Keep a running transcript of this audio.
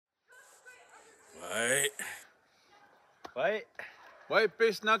What? White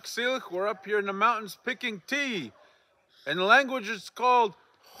Base Naksilk, we're up here in the mountains picking tea. In the language it's called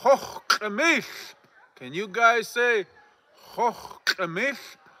Hochkamich. Can you guys say Hochkamich?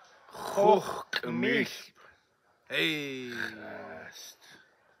 Hochkamich. Hey.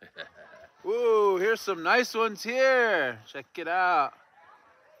 Whoa, here's some nice ones here. Check it out.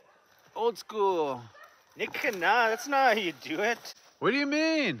 Old school. Nick, nah, that's not how you do it. What do you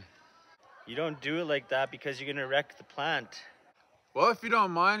mean? You don't do it like that because you're gonna wreck the plant. Well, if you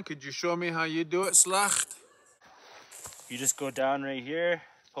don't mind, could you show me how you do it, Slacht? You just go down right here,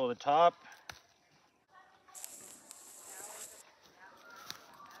 pull the top.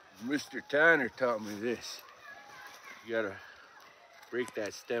 Mr. Tanner taught me this. You gotta break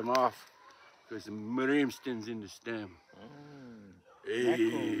that stem off because the Marimston's in the stem.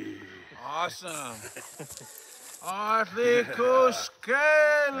 Hey. Awesome.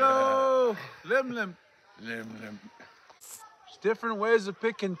 Arthikuskelo. Lim lim. Lim, lim. There's different ways of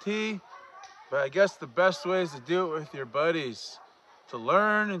picking tea, but I guess the best way is to do it with your buddies. To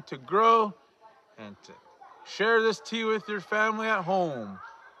learn and to grow and to share this tea with your family at home.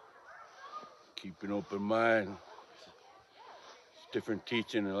 Keep an open mind. It's different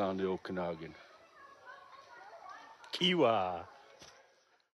teaching around the Okanagan. Kiwa.